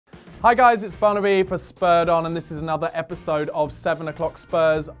Hi guys, it's Barnaby for Spurred On, and this is another episode of 7 o'clock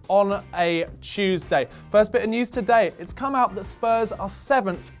Spurs on a Tuesday. First bit of news today, it's come out that Spurs are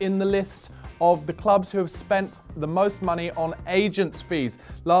 7th in the list of the clubs who have spent the most money on agents' fees.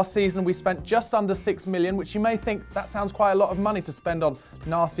 Last season we spent just under 6 million, which you may think that sounds quite a lot of money to spend on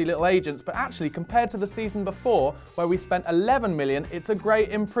nasty little agents, but actually compared to the season before where we spent 11 million, it's a great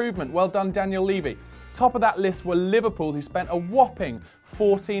improvement. Well done, Daniel Levy. Top of that list were Liverpool, who spent a whopping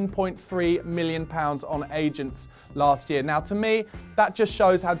 £14.3 million on agents last year. Now to me, that just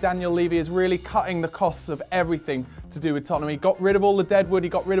shows how Daniel Levy is really cutting the costs of everything to do with Tottenham. He got rid of all the deadwood, he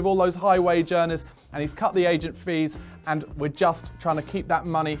got rid of all those high wage earners, and he's cut the agent fees, and we're just trying to keep that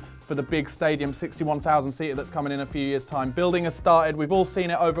money for the big stadium, 61,000 seater that's coming in a few years' time. Building has started, we've all seen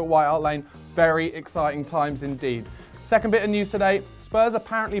it over at White Hart Lane. Very exciting times indeed. Second bit of news today, Spurs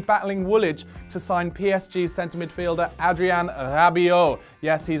apparently battling Woolwich to sign PSG's centre midfielder Adrien Rabiot.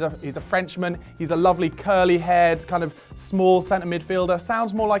 Yes, he's a Frenchman, he's a lovely curly-haired, kind of small centre midfielder.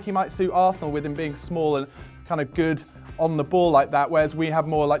 Sounds more like he might suit Arsenal with him being small and kind of good on the ball like that, whereas we have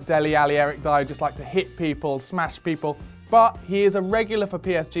more like Dele Alli, Eric Dyer, just like to hit people, smash people. But he is a regular for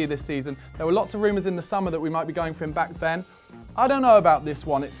PSG this season. There were lots of rumours in the summer that we might be going for him back then. I don't know about this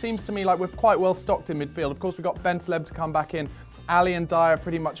one. It seems to me like we're quite well stocked in midfield. Of course, we've got Bentaleb to come back in. Ali and Dyer are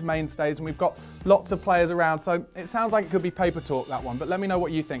pretty much mainstays, and we've got lots of players around, so it sounds like it could be paper talk, that one, but let me know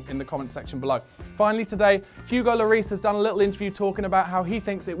what you think in the comment section below. Finally today, Hugo Lloris has done a little interview talking about how he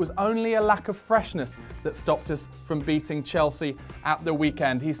thinks it was only a lack of freshness that stopped us from beating Chelsea at the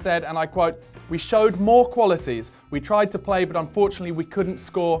weekend. He said, and I quote, "We showed more qualities. We tried to play, but unfortunately we couldn't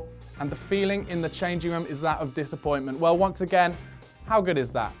score, and the feeling in the changing room is that of disappointment." Well, once again, how good is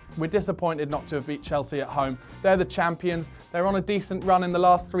that? We're disappointed not to have beat Chelsea at home. They're the champions. They're on a decent run in the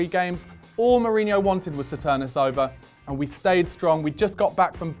last 3 games. All Mourinho wanted was to turn us over, and we stayed strong. We just got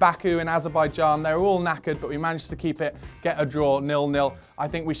back from Baku in Azerbaijan. They were all knackered, but we managed to keep it, get a draw, 0-0. I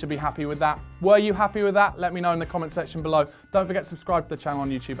think we should be happy with that. Were you happy with that? Let me know in the comment section below. Don't forget to subscribe to the channel on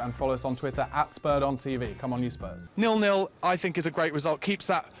YouTube and follow us on Twitter at Spurred On TV. Come on, you Spurs. 0-0, I think, is a great result. Keeps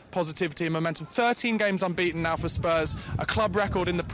that positivity and momentum. 13 games unbeaten now for Spurs, a club record in the